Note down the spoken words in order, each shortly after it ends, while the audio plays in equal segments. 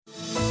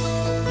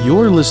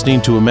You're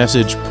listening to a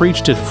message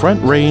preached at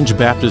Front Range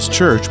Baptist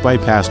Church by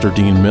Pastor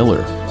Dean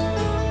Miller.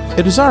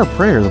 It is our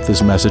prayer that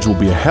this message will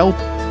be a help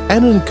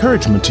and an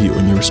encouragement to you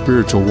in your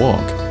spiritual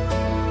walk.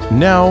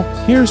 Now,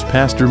 here's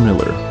Pastor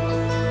Miller.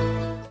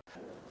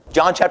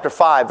 John chapter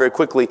 5, very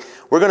quickly.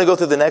 We're going to go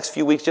through the next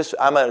few weeks.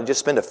 I'm going to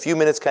just spend a few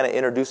minutes kind of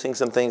introducing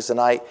some things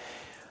tonight.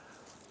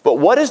 But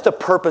what is the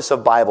purpose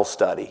of Bible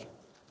study?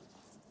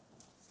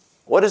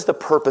 What is the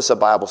purpose of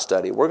Bible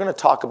study? We're going to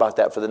talk about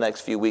that for the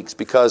next few weeks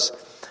because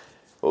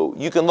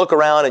you can look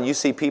around and you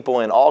see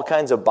people in all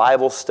kinds of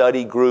Bible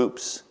study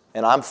groups,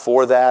 and I'm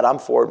for that. I'm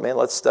for it, man,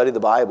 let's study the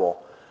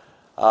Bible.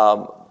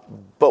 But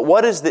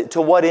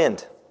to what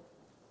end?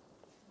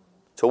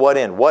 To what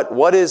end?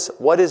 What is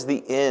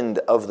the end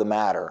of the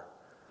matter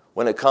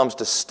when it comes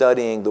to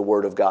studying the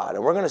Word of God?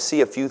 And we're going to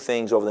see a few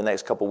things over the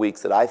next couple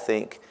weeks that I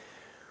think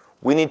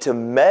we need to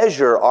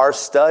measure our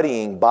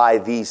studying by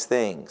these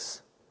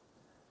things.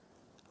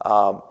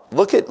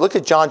 Look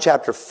at John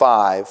chapter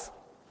 5.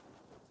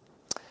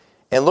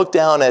 And look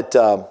down at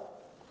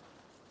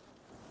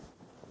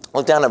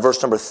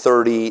verse number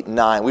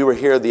 39. We were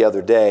here the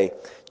other day,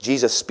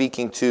 Jesus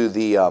speaking to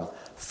the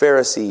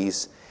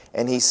Pharisees,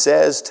 and he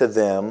says to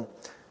them,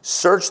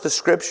 "Search the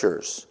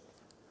Scriptures,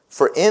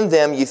 for in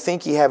them you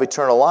think ye have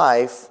eternal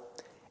life,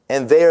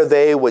 and they are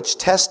they which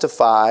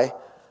testify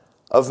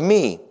of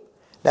me."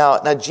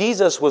 Now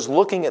Jesus was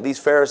looking at these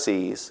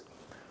Pharisees,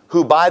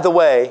 who, by the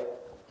way,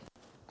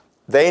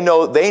 They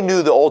knew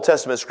the Old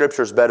Testament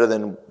Scriptures better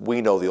than we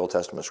know the Old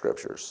Testament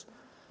Scriptures.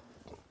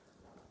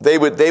 They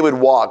would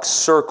walk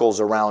circles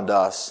around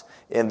us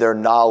in their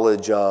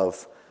knowledge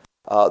of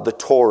the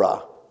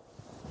Torah.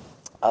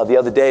 The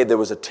other day there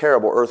was a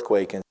terrible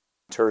earthquake in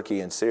Turkey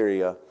and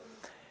Syria,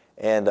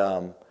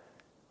 and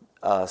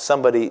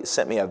somebody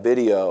sent me a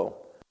video.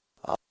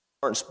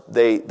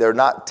 They're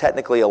not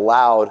technically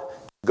allowed to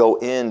go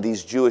in,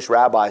 these Jewish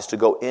rabbis, to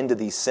go into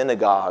these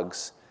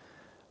synagogues,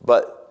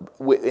 but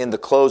in the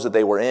clothes that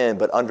they were in,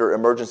 but under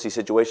emergency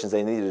situations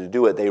they needed to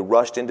do it. They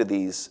rushed into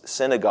these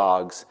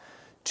synagogues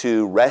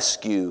to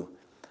rescue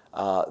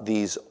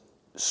these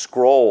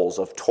scrolls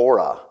of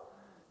Torah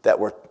that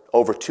were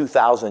over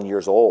 2,000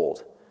 years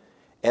old.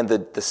 And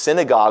the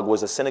synagogue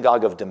was a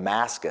synagogue of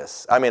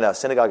a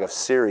synagogue of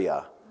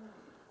Syria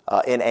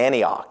in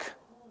Antioch.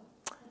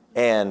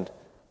 And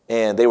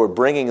they were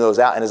bringing those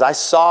out. And as I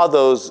saw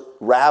those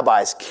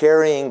rabbis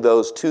carrying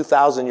those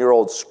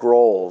 2,000-year-old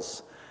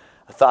scrolls,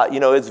 I thought,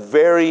 it's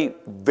very,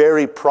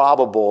 very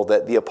probable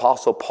that the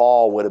Apostle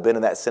Paul would have been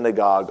in that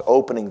synagogue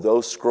opening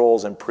those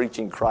scrolls and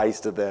preaching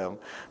Christ to them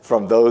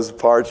from those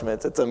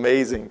parchments. It's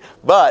amazing.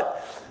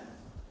 But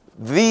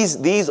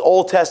these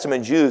Old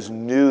Testament Jews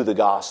knew the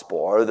gospel,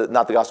 or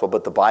not the gospel,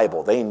 but the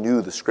Bible. They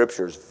knew the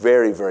Scriptures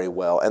very, very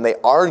well, and they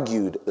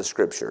argued the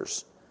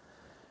Scriptures.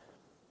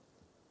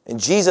 And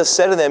Jesus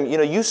said to them,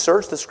 you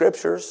search the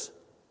Scriptures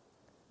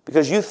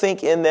because you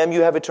think in them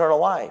you have eternal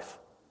life.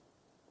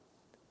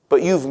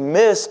 But you've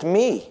missed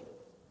me.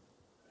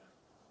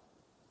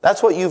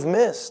 That's what you've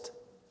missed.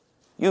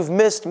 You've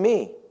missed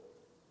me.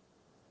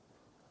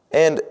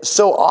 And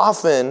so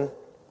often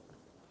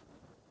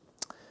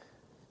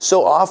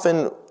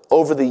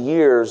over the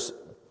years,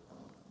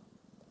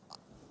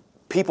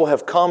 people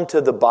have come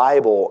to the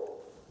Bible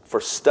for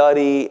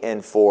study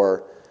and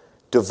for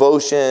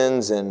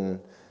devotions and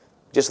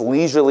just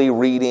leisurely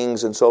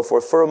readings and so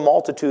forth for a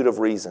multitude of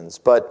reasons.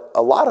 But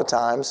a lot of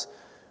times,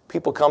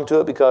 people come to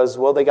it because,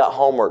 they got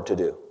homework to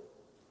do.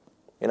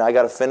 I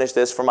got to finish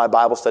this for my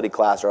Bible study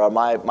class, or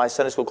my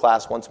Sunday school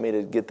class wants me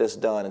to get this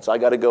done, and so I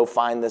got to go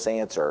find this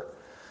answer.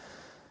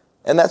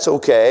 And that's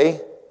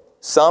okay.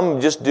 Some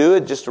just do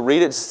it just to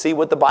read it to see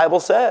what the Bible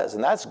says,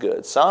 and that's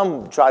good.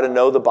 Some try to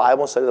know the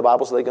Bible and study the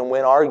Bible so they can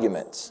win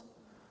arguments.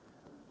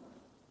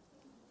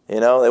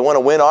 They want to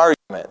win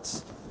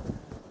arguments.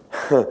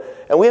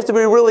 And we have to be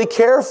really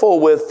careful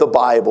with the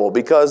Bible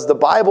because the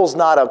Bible's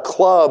not a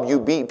club you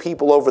beat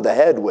people over the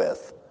head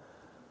with.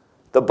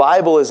 The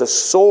Bible is a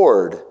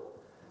sword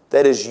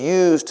that is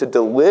used to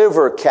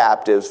deliver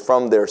captives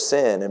from their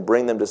sin and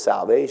bring them to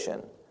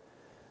salvation.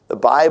 The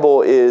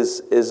Bible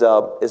is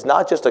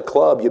not just a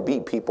club you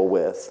beat people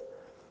with.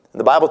 And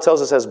the Bible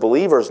tells us as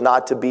believers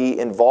not to be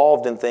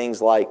involved in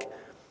things like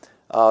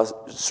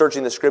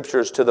searching the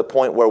Scriptures to the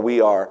point where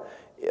we are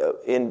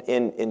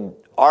in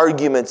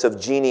arguments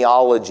of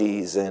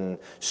genealogies and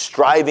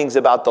strivings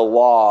about the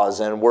laws,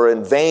 and we're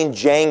in vain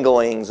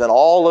janglings and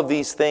all of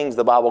these things,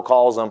 the Bible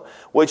calls them,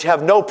 which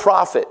have no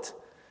profit.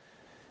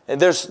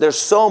 And there's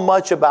so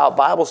much about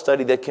Bible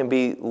study that can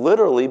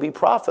literally be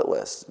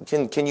profitless.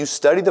 Can you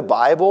study the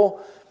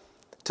Bible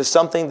to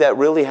something that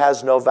really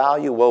has no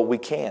value? Well, we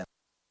can,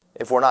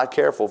 if we're not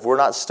careful. If we're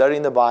not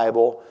studying the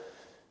Bible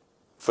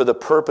for the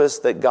purpose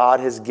that God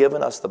has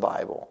given us the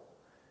Bible.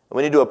 And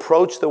we need to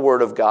approach the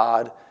Word of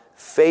God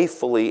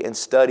faithfully and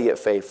study it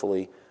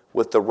faithfully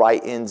with the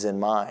right ends in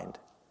mind.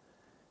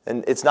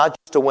 And it's not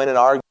just to win an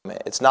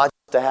argument. It's not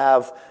just to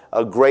have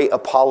a great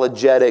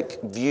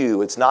apologetic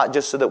view. It's not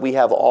just so that we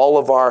have all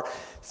of our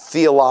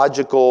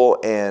theological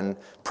and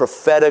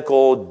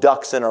prophetical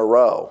ducks in a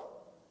row.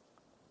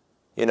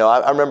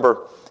 I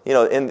remember,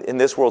 in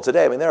this world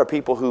today, there are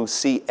people who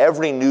see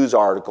every news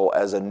article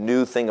as a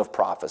new thing of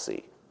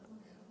prophecy.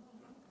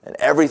 And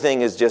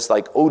everything is just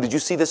like, oh, did you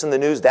see this in the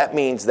news? That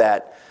means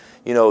that,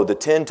 the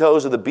 10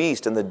 toes of the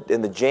beast and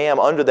the jam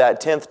under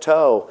that 10th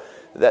toe,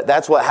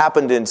 that's what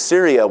happened in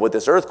Syria with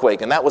this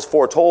earthquake, and that was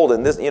foretold,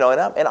 and this, and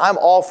I'm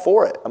all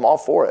for it. I'm all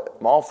for it.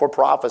 I'm all for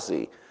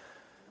prophecy.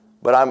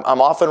 But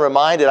I'm often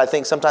reminded, I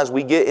think sometimes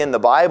we get in the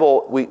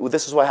Bible,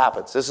 this is what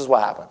happens. This is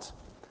what happens.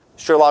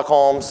 Sherlock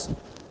Holmes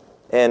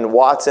and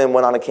Watson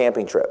went on a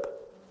camping trip.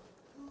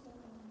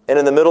 And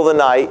in the middle of the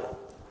night,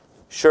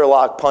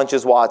 Sherlock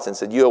punches Watson,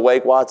 said, "You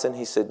awake, Watson?"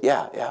 He said,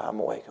 yeah, I'm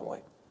awake.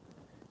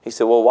 He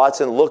said, "Well,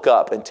 Watson, look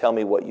up and tell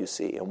me what you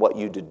see and what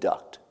you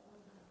deduct.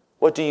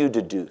 What do you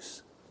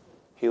deduce?"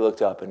 He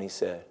looked up and he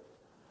said,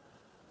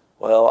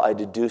 "Well, I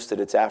deduced that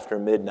it's after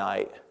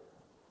midnight.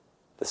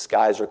 The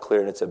skies are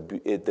clear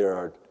and there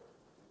are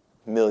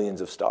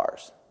millions of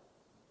stars."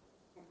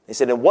 He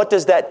said, "And what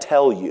does that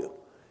tell you?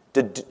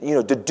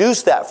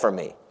 Deduce that for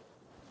me."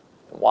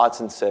 And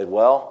Watson said,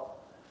 "Well,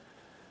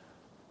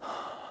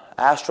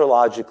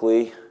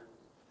 astrologically,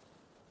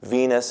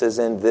 Venus is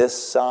in this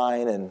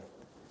sign and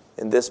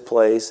in this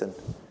place, and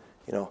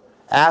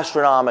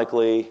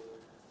astronomically,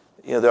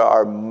 there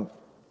are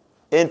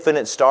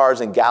infinite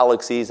stars and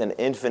galaxies and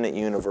infinite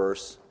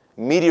universe.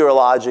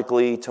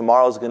 Meteorologically,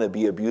 tomorrow's going to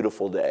be a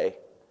beautiful day.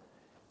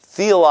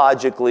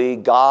 Theologically,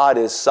 God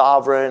is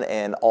sovereign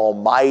and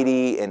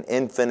almighty and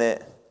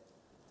infinite."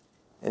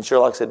 And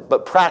Sherlock said,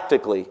 "But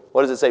practically,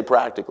 what does it say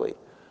practically?"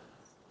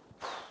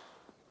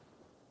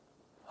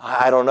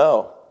 "I don't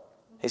know."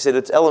 He said,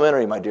 "It's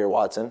elementary, my dear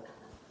Watson.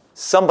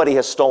 Somebody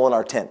has stolen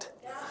our tent."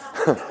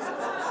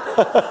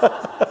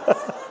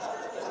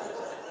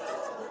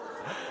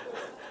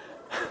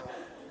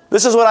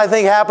 This is what I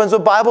think happens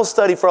with Bible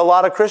study for a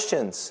lot of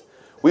Christians.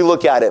 We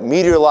look at it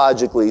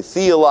meteorologically,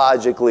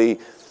 theologically,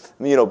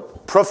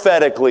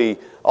 prophetically,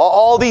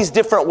 all these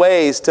different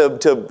ways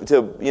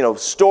to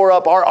store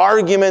up our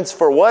arguments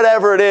for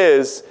whatever it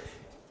is,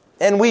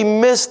 and we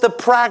miss the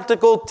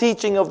practical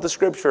teaching of the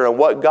Scripture and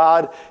what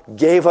God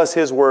gave us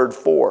His Word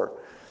for.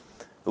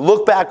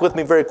 Look back with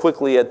me very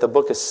quickly at the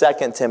book of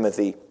 2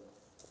 Timothy.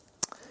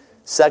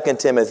 2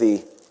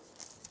 Timothy.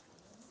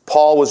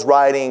 Paul was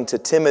writing to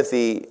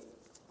Timothy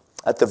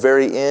at the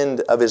very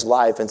end of his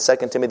life. In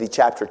 2 Timothy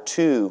chapter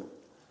 2,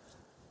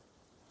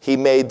 he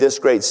made this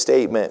great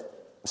statement.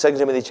 2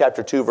 Timothy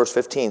chapter 2, verse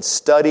 15,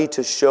 "Study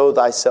to show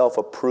thyself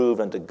approved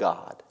unto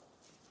God,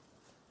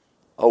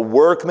 a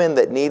workman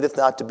that needeth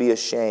not to be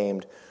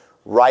ashamed,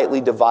 rightly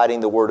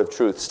dividing the word of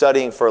truth."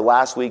 Studying for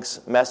last week's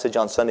message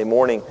on Sunday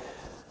morning,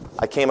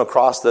 I came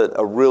across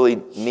a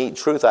really neat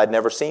truth I'd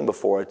never seen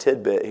before, a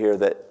tidbit here,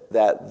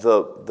 that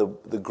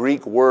the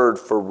Greek word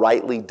for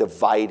rightly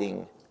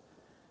dividing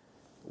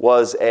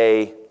was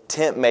a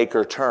tent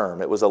maker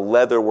term. It was a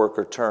leather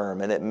worker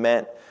term, and it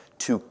meant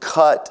to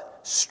cut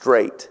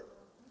straight.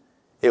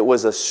 It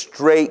was a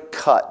straight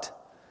cut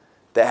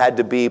that had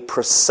to be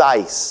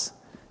precise.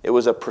 It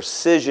was a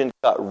precision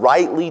cut,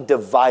 rightly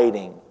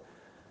dividing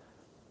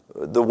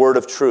the word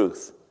of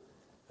truth.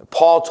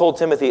 Paul told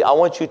Timothy, "I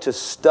want you to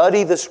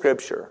study the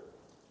Scripture.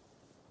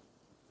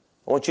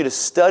 I want you to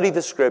study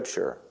the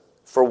Scripture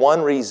for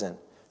one reason,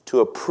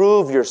 to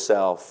approve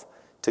yourself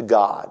to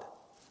God."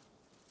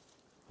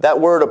 That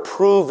word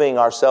approving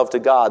ourselves to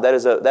God, that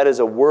is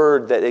a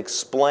word that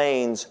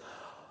explains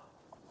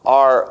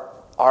our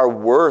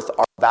worth,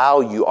 our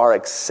value, our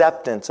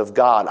acceptance of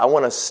God. I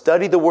want to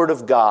study the Word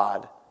of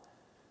God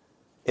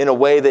in a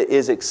way that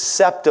is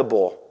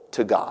acceptable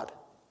to God.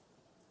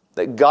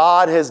 That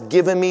God has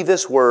given me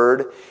this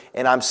Word,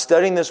 and I'm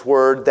studying this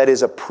Word that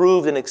is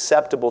approved and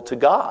acceptable to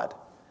God.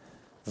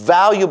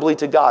 Valuably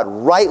to God,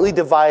 rightly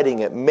dividing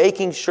it,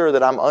 making sure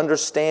that I'm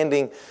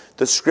understanding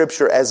the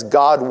Scripture as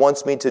God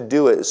wants me to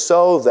do it,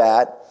 so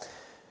that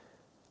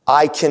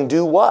I can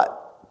do what?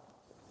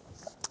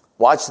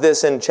 Watch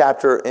this in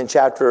chapter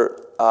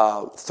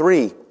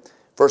 3,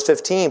 verse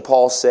 15.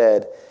 Paul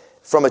said,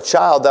 "From a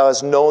child thou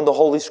hast known the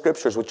Holy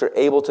Scriptures, which are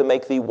able to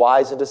make thee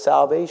wise unto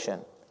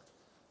salvation,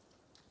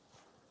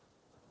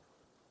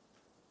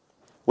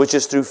 which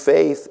is through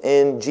faith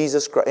in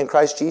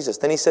Christ Jesus."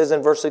 Then he says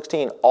in verse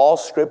 16, "All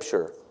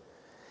Scripture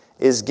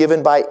is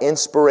given by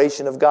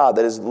inspiration of God."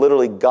 That is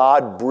literally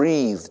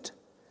God-breathed,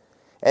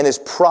 "and is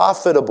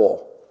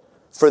profitable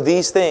for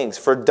these things,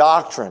 for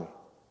doctrine,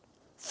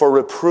 for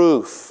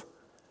reproof,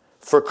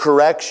 for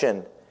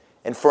correction,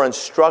 and for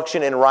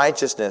instruction in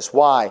righteousness."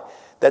 Why?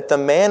 That the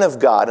man of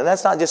God, and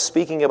that's not just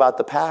speaking about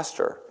the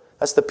pastor,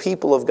 that's the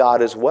people of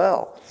God as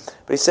well.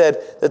 But he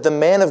said that the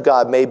man of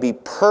God may be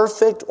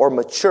perfect or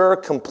mature,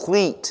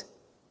 complete,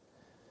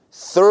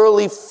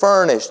 thoroughly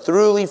furnished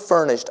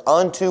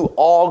unto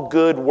all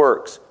good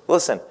works.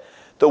 Listen,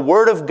 the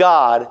Word of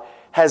God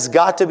has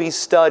got to be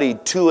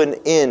studied to an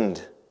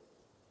end.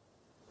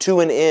 To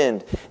an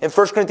end. In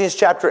 1 Corinthians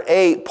chapter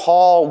 8,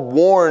 Paul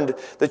warned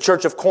the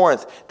church of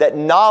Corinth that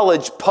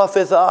knowledge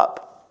puffeth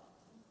up.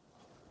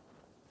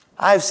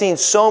 I've seen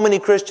so many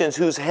Christians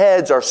whose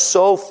heads are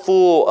so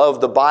full of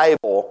the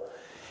Bible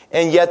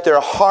and yet their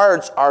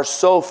hearts are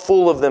so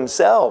full of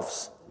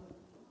themselves.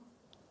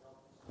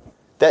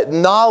 That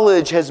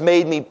knowledge has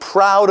made me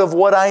proud of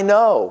what I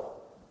know.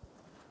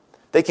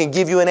 They can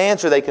give you an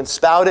answer. They can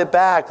spout it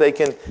back. They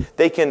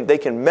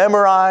can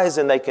memorize,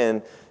 and they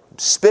can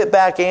spit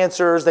back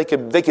answers. They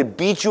could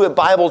beat you at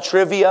Bible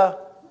trivia.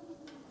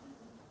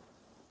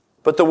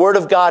 But the Word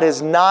of God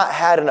has not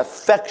had an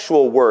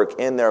effectual work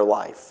in their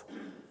life.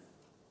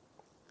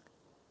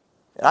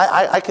 And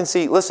I can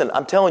see, listen,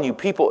 I'm telling you,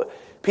 people,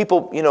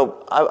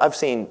 I've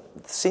seen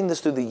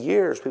this through the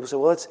years. People say,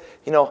 well, it's,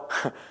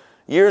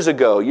 years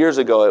ago,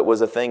 it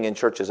was a thing in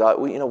churches.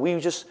 We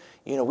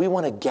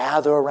want to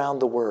gather around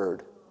the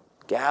Word.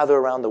 Gather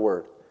around the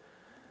Word.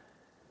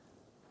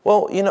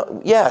 Well,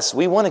 yes,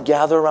 we want to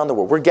gather around the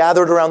Word. We're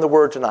gathered around the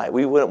Word tonight.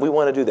 We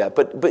want to do that.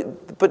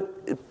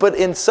 But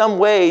in some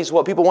ways,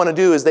 what people want to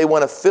do is they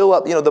want to fill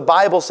up. The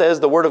Bible says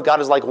the Word of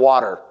God is like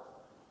water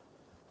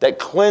that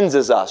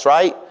cleanses us,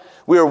 right?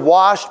 We are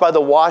washed by the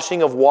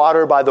washing of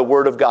water by the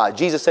Word of God.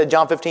 Jesus said,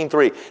 John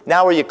 15:3,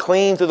 now are you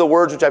clean through the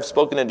words which I've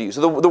spoken unto you.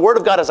 So the Word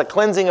of God has a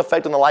cleansing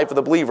effect on the life of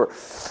the believer.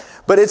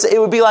 But it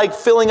would be like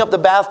filling up the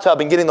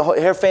bathtub and getting the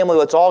whole family,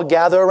 let's all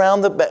gather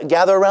around the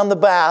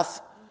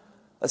bath.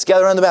 Let's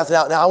gather around the bath.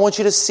 Now I want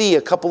you to see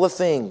a couple of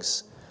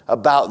things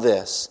about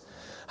this.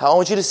 I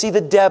want you to see the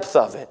depth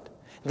of it,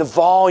 the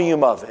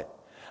volume of it.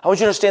 I want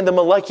you to understand the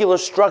molecular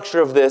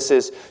structure of this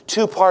is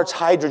 2 parts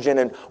hydrogen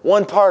and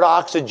 1 part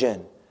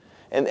oxygen.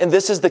 And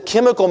this is the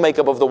chemical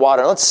makeup of the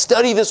water. Let's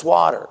study this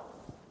water.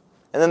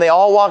 And then they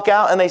all walk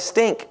out and they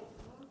stink.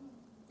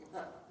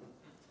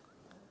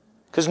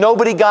 Because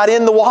nobody got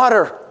in the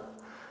water.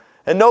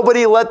 And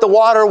nobody let the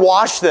water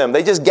wash them.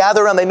 They just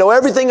gather around. They know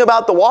everything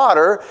about the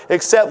water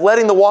except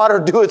letting the water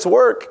do its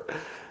work.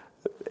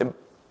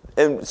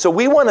 And so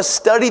we want to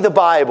study the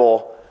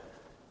Bible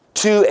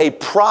to a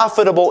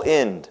profitable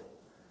end,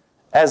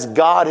 as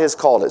God has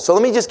called it. So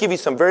let me just give you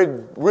I'm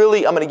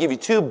going to give you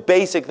 2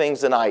 basic things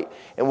tonight,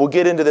 and we'll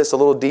get into this a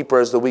little deeper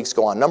as the weeks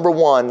go on. Number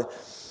 1,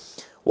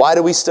 why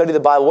do we study the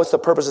Bible? What's the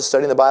purpose of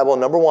studying the Bible?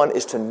 Number 1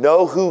 is to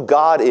know who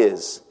God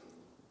is.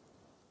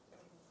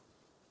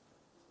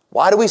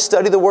 Why do we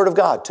study the Word of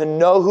God? To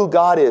know who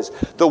God is.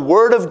 The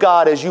Word of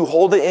God, as you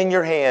hold it in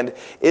your hand,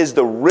 is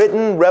the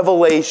written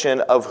revelation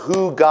of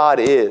who God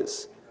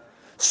is.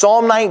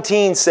 Psalm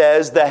 19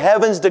 says, the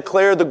heavens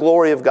declare the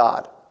glory of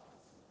God.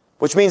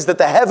 Which means that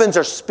the heavens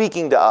are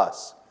speaking to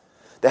us.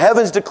 The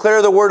heavens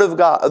declare the word of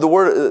God.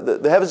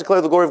 The heavens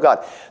declare the glory of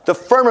God. The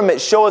firmament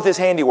showeth His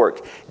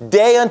handiwork.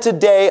 Day unto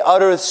day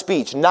uttereth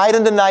speech. Night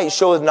unto night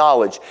showeth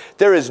knowledge.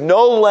 There is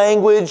no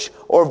language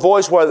or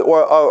voice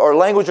or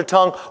language or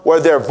tongue where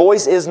their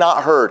voice is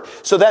not heard.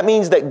 So that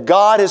means that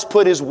God has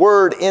put His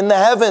word in the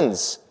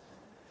heavens.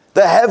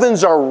 The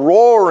heavens are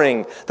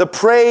roaring the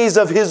praise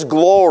of His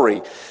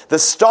glory. The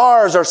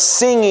stars are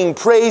singing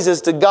praises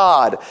to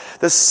God.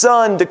 The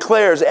sun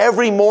declares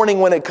every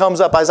morning when it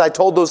comes up, as I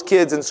told those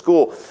kids in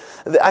school,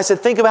 I said,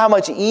 think of how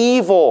much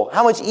evil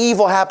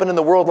happened in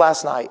the world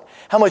last night.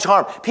 How much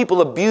harm.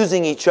 People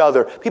abusing each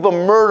other. People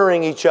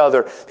murdering each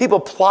other. People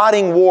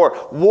plotting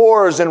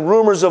wars and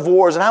rumors of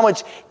wars. And how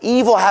much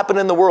evil happened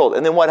in the world.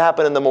 And then what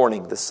happened in the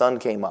morning? The sun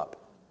came up.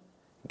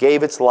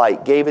 Gave its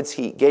light, gave its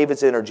heat, gave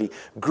its energy,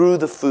 grew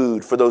the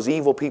food for those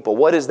evil people.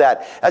 What is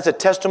that? That's a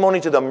testimony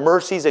to the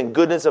mercies and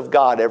goodness of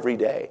God every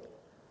day.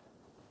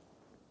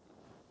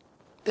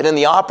 That in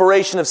the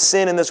operation of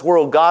sin in this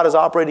world, God is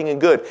operating in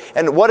good.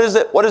 And what is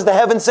it? What is the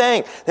heaven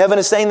saying? The heaven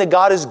is saying that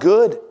God is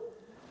good.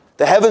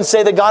 The heavens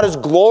say that God is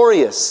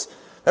glorious.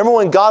 Remember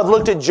when God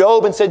looked at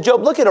Job and said,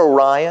 Job, look at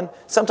Orion.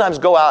 Sometimes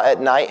go out at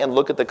night and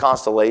look at the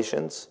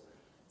constellations.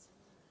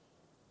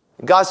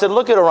 God said,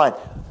 look at Orion.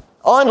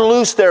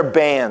 Unloose their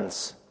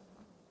bands,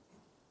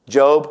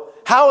 Job.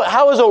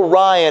 How is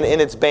Orion in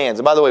its bands?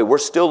 And by the way, we're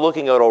still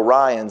looking at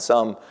Orion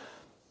some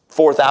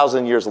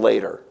 4,000 years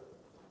later.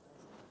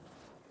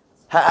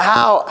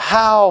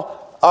 How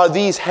are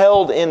these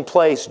held in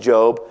place,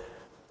 Job?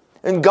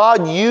 And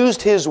God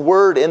used His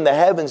word in the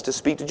heavens to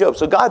speak to Job.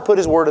 So God put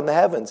His word in the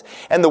heavens.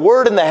 And the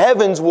word in the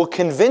heavens will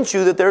convince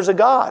you that there's a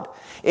God.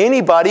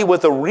 Anybody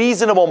with a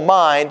reasonable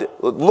mind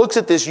looks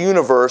at this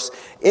universe,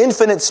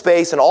 infinite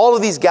space, and all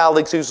of these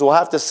galaxies will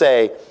have to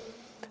say,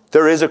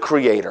 there is a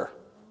creator.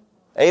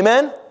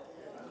 Amen?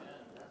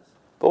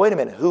 But wait a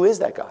minute, who is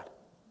that God?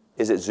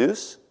 Is it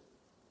Zeus?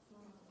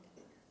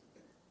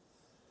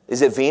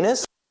 Is it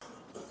Venus?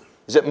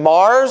 Is it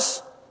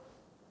Mars?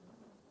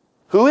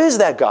 Who is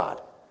that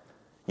God?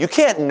 You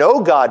can't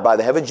know God by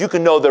the heavens. You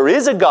can know there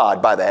is a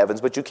God by the heavens,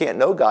 but you can't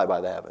know God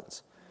by the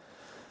heavens.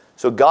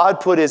 So God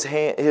put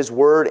His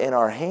word in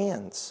our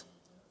hands.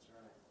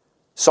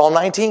 Psalm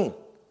 19,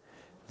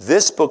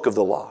 this book of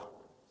the law.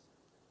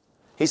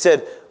 He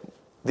said,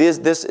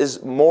 this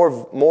is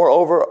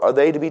moreover are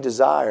they to be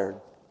desired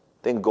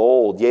than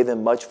gold, yea,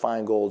 than much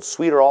fine gold,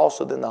 sweeter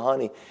also than the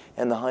honey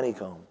and the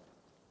honeycomb.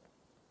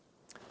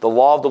 The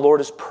law of the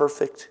Lord is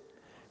perfect,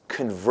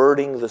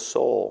 converting the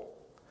soul.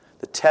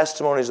 The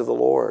testimonies of the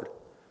Lord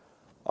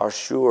are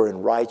sure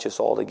and righteous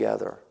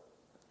altogether.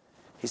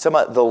 He's talking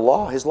about the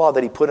law, His law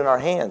that He put in our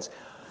hands.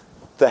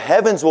 The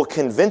heavens will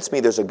convince me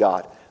there's a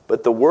God,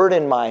 but the word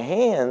in my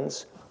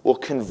hands will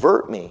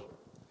convert me.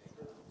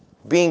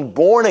 Being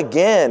born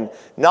again,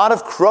 not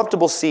of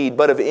corruptible seed,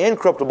 but of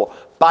incorruptible,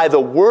 by the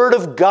word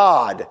of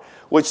God,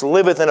 which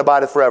liveth and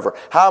abideth forever.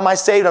 How am I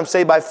saved? I'm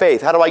saved by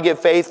faith. How do I get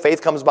faith?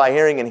 Faith comes by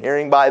hearing, and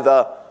hearing by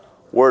the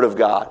word of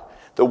God.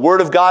 The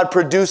word of God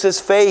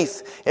produces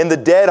faith in the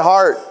dead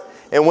heart.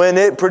 And when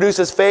it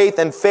produces faith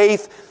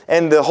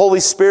and the Holy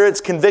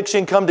Spirit's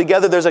conviction come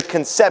together, there's a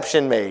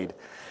conception made.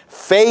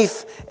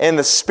 Faith and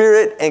the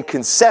Spirit and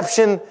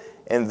conception,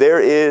 and there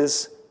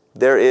is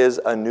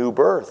a new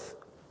birth,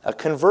 a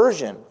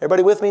conversion.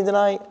 Everybody with me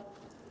tonight?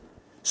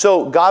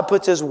 So God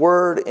puts His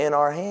word in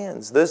our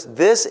hands.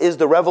 This is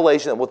the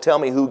revelation that will tell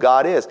me who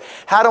God is.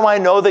 How do I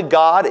know that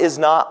God is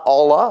not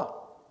Allah?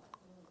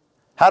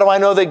 How do I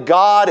know that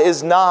God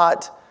is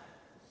not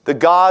the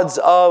gods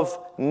of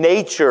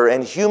nature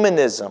and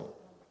humanism?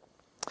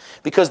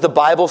 Because the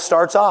Bible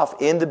starts off,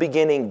 in the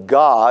beginning,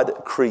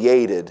 God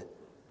created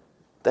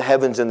the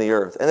heavens and the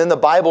earth. And then the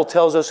Bible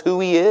tells us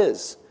who He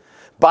is.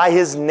 By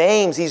His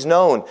names He's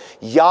known.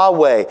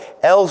 Yahweh,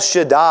 El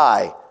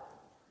Shaddai,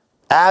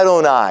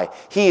 Adonai.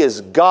 He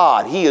is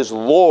God. He is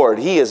Lord.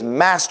 He is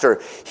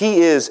Master. He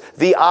is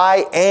the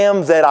I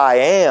am that I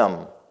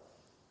am.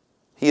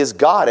 He is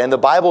God. And the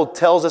Bible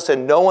tells us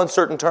in no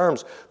uncertain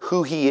terms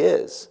who He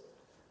is.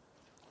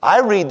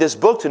 I read this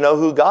book to know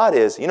who God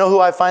is. You know who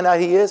I find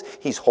out He is?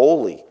 He's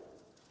holy.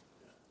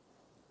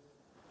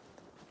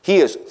 He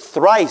is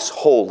thrice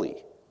holy.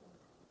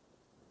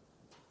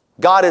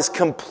 God is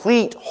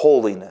complete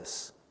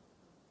holiness.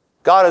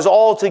 God is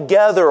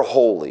altogether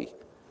holy.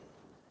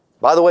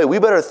 By the way, we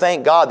better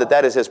thank God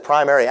that is His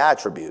primary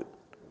attribute.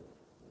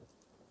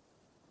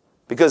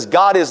 Because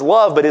God is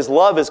love, but His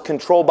love is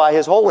controlled by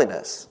His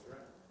holiness.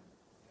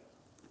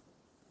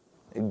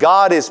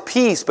 God is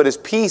peace, but His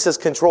peace is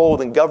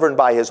controlled and governed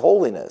by His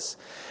holiness.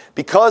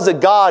 Because a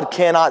God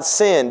cannot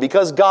sin,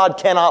 because God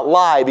cannot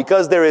lie,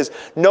 because there is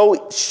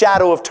no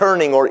shadow of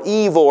turning or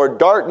evil or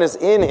darkness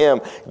in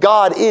Him,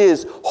 God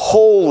is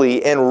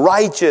holy and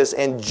righteous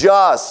and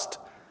just.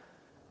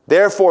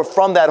 Therefore,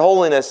 from that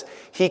holiness,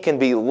 He can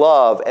be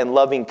love and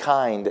loving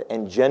kind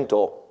and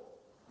gentle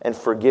and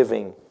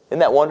forgiving. Isn't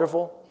that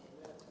wonderful?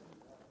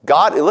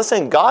 God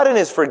in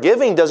His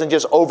forgiving doesn't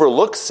just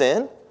overlook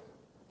sin.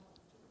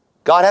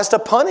 God has to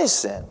punish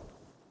sin.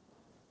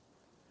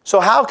 So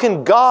how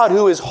can God,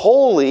 who is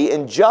holy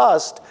and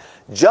just,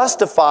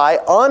 justify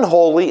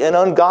unholy and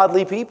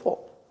ungodly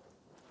people?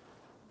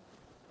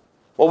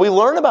 Well, we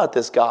learn about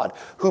this God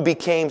who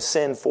became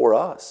sin for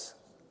us,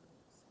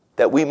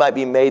 that we might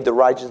be made the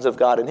righteousness of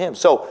God in Him.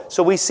 So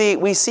we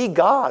see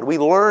God. We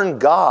learn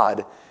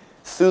God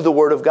through the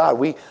Word of God.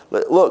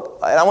 Look,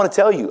 and I want to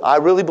tell you, I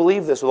really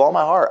believe this with all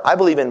my heart. I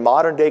believe in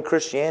modern day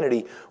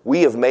Christianity,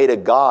 we have made a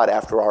God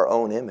after our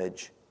own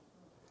image.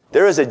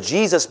 There is a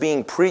Jesus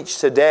being preached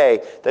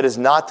today that is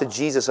not the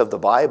Jesus of the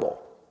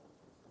Bible.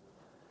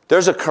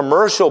 There's a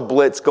commercial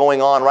blitz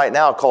going on right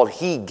now called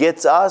He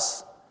Gets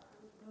Us.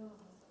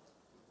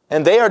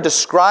 And they are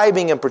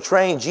describing and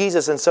portraying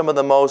Jesus in some of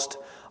the most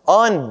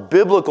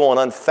unbiblical and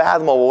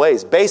unfathomable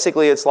ways.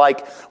 Basically, it's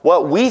like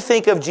what we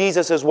think of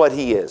Jesus is what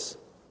He is.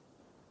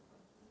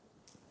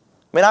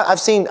 I mean, I've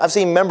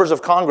seen members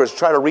of Congress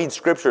try to read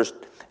scriptures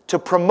to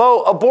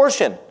promote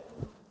abortion.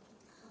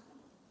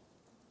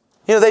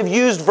 You know, they've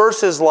used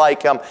verses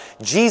like,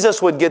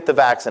 Jesus would get the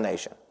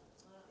vaccination.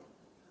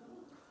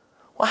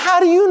 Well, how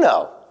do you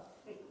know?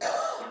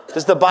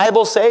 Does the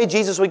Bible say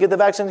Jesus would get the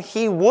vaccination?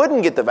 He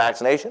wouldn't get the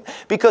vaccination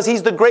because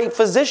He's the great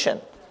physician.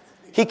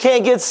 He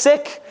can't get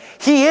sick.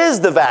 He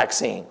is the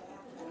vaccine.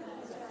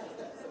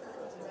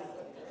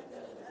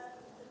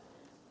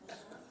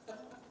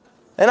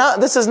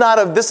 And this is not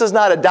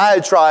a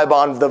diatribe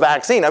on the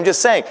vaccine. I'm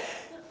just saying,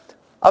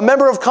 a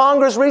member of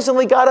Congress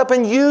recently got up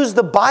and used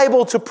the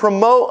Bible to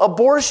promote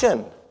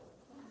abortion.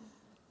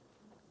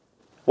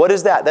 What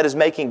is that? That is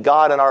making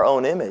God in our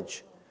own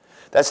image.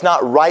 That's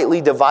not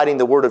rightly dividing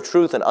the word of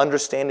truth and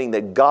understanding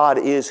that God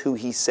is who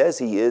He says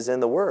He is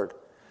in the Word.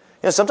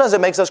 You know, sometimes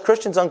it makes us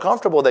Christians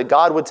uncomfortable that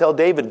God would tell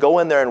David, go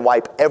in there and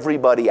wipe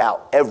everybody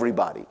out.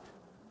 Everybody.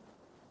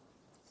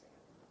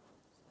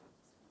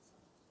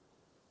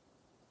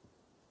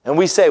 And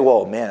we say,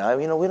 well, man,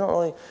 we don't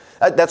really...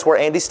 That's where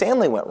Andy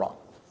Stanley went wrong.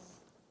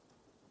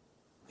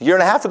 A year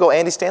and a half ago,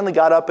 Andy Stanley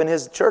got up in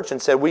his church and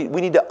said, we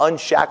need to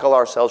unshackle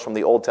ourselves from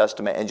the Old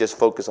Testament and just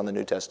focus on the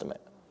New Testament.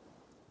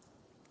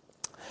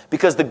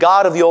 Because the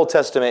God of the Old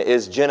Testament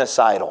is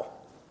genocidal.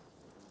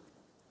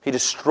 He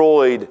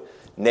destroyed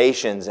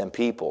nations and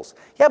peoples.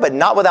 Yeah, but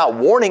not without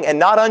warning and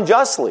not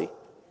unjustly.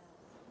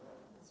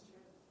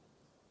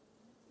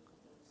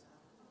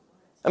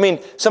 I mean,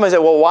 somebody said,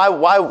 well,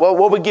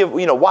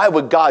 why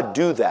would God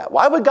do that?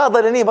 Why would God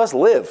let any of us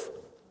live?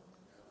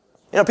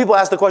 You know, people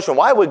ask the question,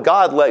 why would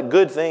God let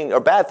good things or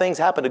bad things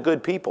happen to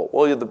good people?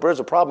 Well, there's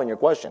a problem in your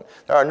question.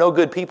 There are no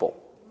good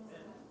people.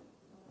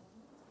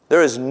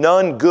 There is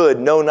none good,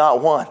 no,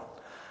 not one.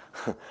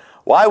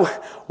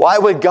 Why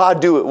would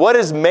God do it? What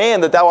is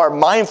man that thou art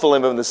mindful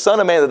of him, and the son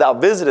of man that thou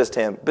visitest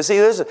him? But see,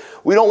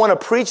 we don't want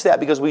to preach that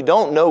because we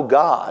don't know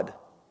God.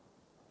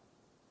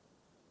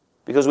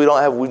 Because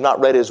we've not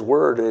read His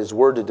Word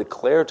to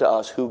declare to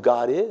us who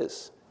God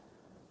is.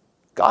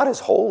 God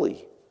is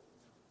holy.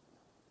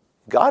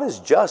 God is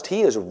just.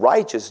 He is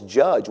righteous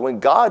judge. When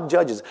God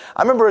judges,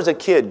 I remember as a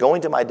kid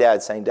going to my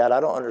dad saying, Dad, I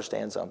don't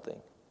understand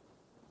something.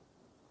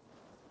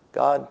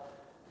 God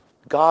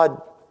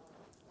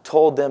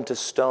told them to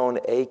stone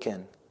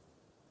Achan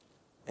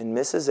and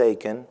Mrs.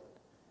 Achan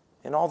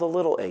and all the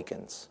little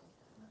Achans.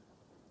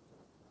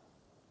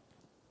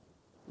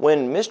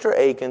 When Mr.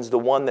 Achan's the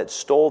one that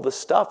stole the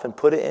stuff and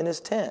put it in his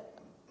tent.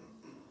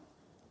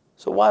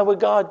 So why would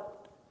God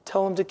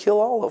tell him to kill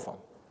all of them?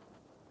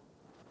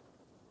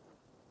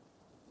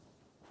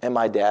 And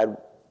my dad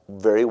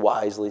very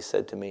wisely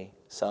said to me,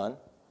 son,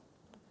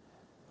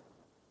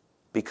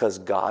 because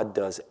God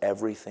does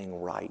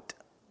everything right.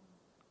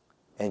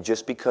 And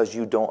just because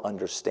you don't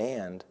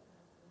understand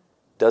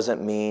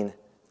doesn't mean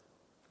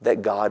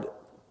that God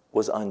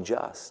was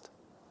unjust.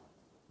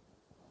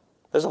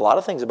 There's a lot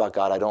of things about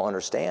God I don't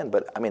understand,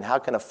 but how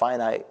can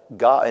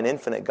an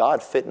infinite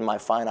God fit in my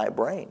finite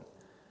brain?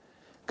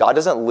 God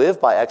doesn't live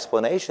by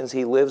explanations,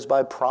 He lives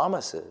by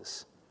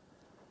promises.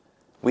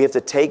 We have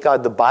to take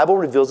God. The Bible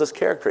reveals His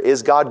character.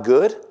 Is God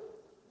good?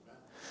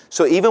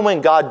 So even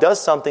when God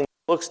does something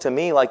that looks to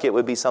me like it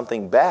would be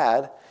something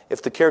bad,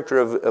 if the character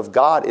of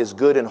God is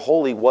good and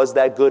holy, was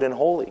that good and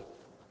holy?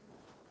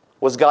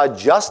 Was God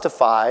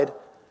justified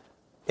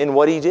in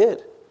what He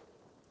did?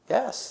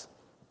 Yes.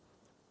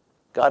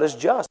 God is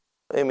just.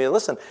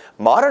 Listen,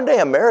 modern day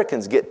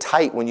Americans get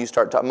tight when you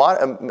start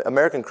talking.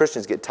 American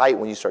Christians get tight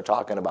when you start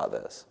talking about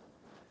this.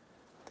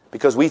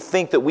 Because we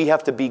think that we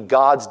have to be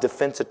God's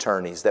defense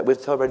attorneys. That we have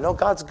to tell everybody, no,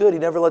 God's good. He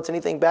never lets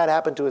anything bad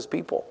happen to His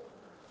people.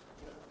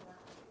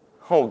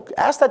 Oh,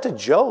 ask that to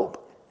Job.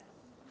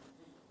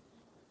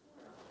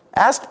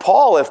 Ask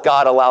Paul if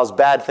God allows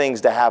bad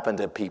things to happen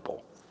to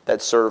people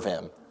that serve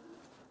Him.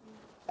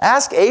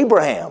 Ask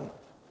Abraham.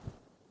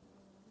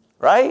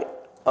 Right?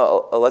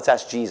 Let's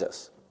ask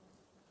Jesus.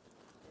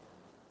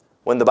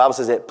 When the Bible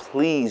says it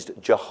pleased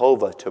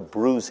Jehovah to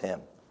bruise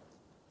him,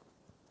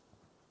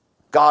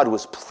 God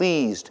was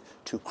pleased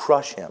to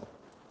crush him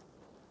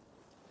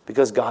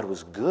because God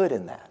was good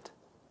in that.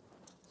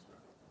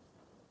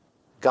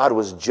 God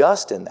was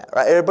just in that.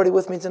 Right? Everybody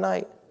with me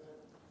tonight?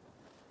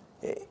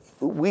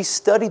 We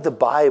study the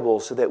Bible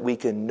so that we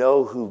can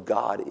know who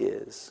God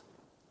is.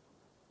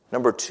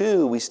 Number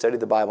two, we study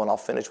the Bible, and I'll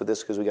finish with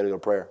this because we got to go to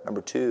prayer.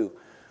 Number two,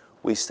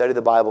 we study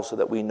the Bible so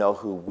that we know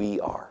who we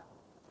are.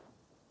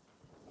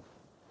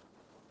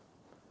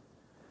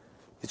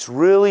 It's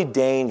really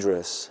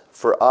dangerous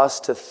for us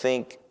to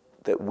think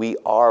that we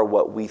are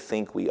what we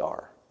think we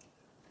are.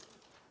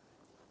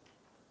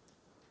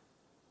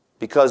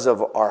 Because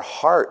of our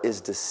heart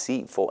is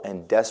deceitful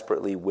and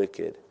desperately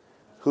wicked.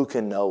 Who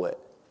can know it?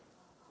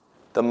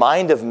 The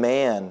mind of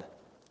man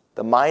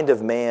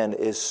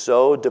is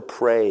so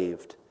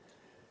depraved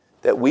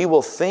that we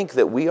will think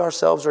that we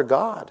ourselves are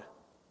God.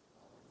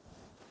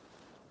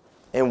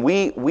 And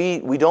we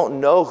don't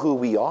know who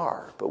we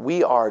are, but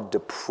we are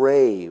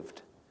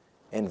depraved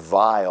and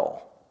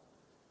vile.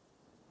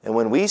 And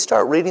when we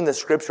start reading the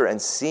Scripture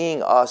and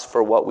seeing us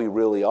for what we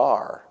really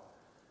are,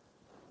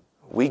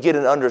 we get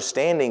an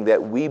understanding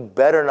that we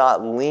better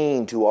not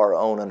lean to our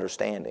own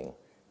understanding.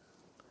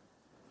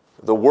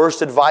 The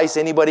worst advice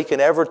anybody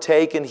can ever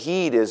take and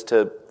heed is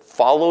to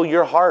follow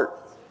your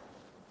heart.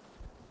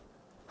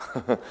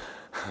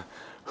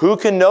 Who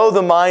can know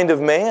the mind of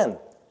man,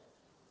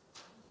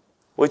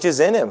 which is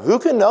in him? Who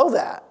can know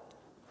that?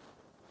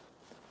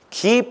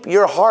 Keep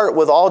your heart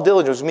with all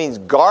diligence, which means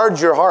guard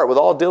your heart with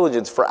all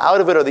diligence, for out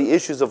of it are the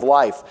issues of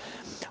life.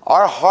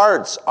 Our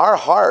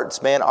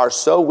hearts, man, are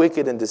so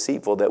wicked and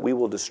deceitful that we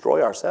will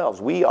destroy ourselves.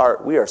 We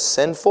are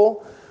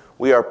sinful.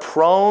 We are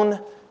prone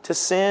to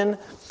sin.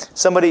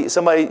 Somebody,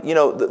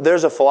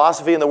 there's a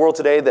philosophy in the world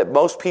today that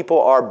most people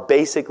are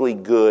basically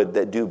good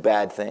that do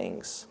bad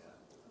things.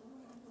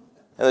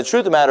 And the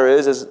truth of the matter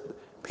is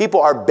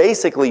people are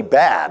basically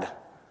bad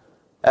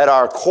at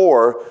our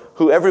core,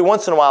 who every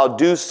once in a while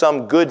do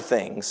some good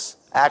things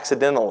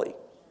accidentally.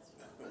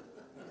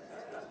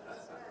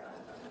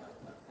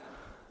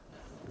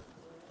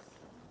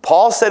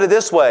 Paul said it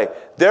this way,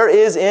 there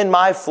is in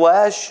my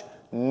flesh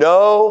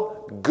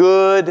no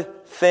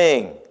good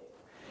thing.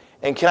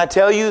 And can I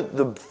tell you,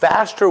 the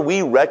faster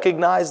we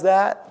recognize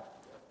that,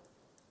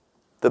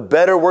 the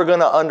better we're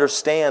going to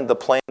understand the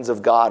plans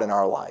of God in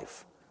our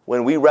life.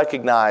 When we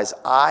recognize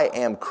I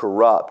am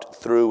corrupt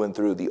through and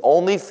through. The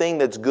only thing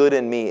that's good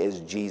in me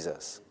is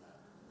Jesus.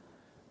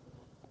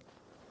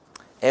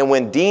 And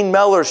when Dean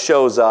Mellor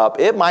shows up,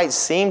 it might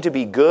seem to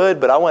be good,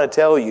 but I want to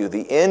tell you,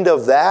 the end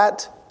of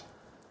that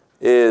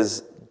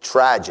is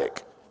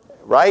tragic.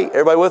 Right?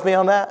 Everybody with me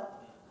on that?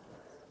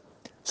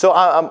 So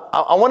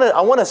I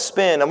want to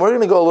spend, and we're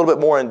going to go a little bit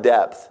more in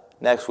depth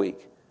next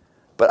week,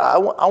 but I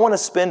want to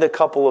spend a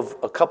couple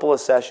of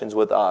sessions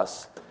with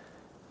us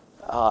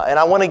And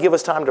I want to give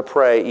us time to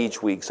pray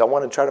each week. So I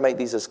want to try to make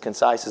these as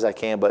concise as I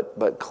can,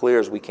 but clear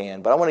as we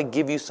can. But I want to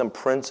give you some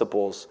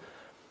principles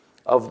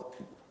of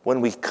when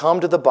we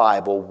come to the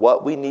Bible,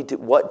 what we need to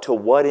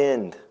what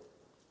end.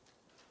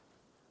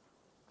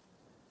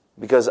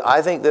 Because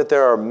I think that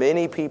there are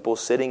many people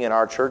sitting in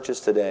our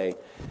churches today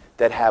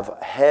that have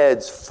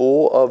heads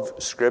full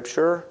of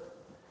Scripture,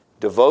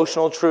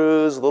 devotional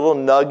truths, little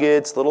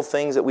nuggets, little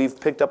things that we've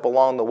picked up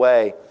along the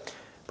way.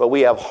 But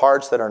we have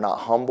hearts that are not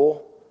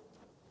humble,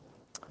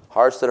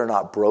 hearts that are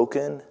not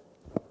broken,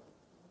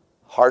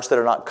 hearts that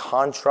are not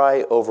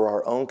contrite over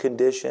our own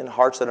condition,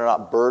 hearts that are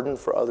not burdened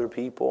for other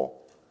people.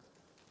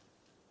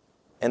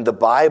 And the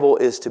Bible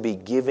is to be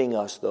giving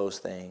us those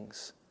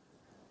things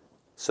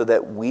so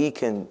that we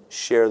can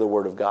share the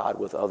Word of God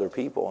with other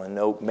people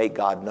and make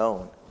God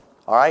known.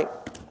 All right?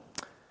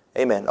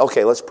 Amen.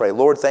 Okay, let's pray.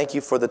 Lord, thank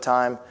you for the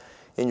time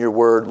in your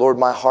Word. Lord,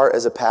 my heart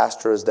as a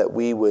pastor is that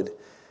we would,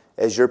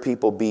 as your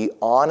people, be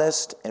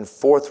honest and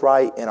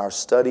forthright in our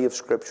study of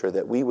Scripture,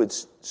 that we would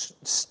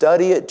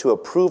study it to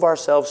approve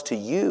ourselves to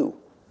you.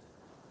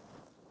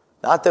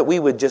 Not that we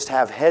would just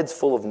have heads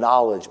full of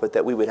knowledge, but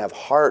that we would have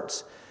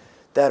hearts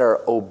that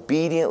are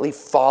obediently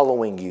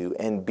following you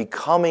and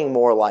becoming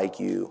more like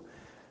you,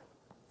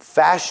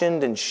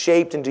 fashioned and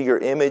shaped into your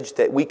image,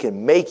 that we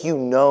can make you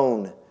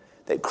known,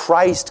 that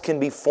Christ can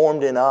be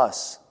formed in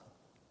us.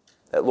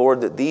 That, Lord,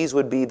 that these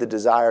would be the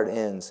desired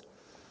ends.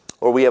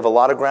 Lord, we have a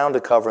lot of ground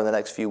to cover in the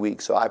next few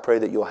weeks, so I pray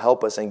that you'll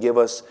help us and give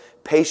us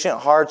patient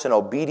hearts and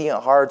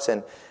obedient hearts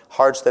and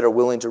hearts that are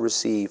willing to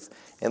receive.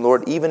 And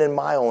Lord, even in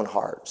my own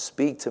heart,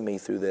 speak to me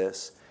through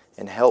this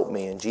and help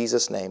me. In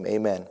Jesus' name,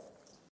 amen.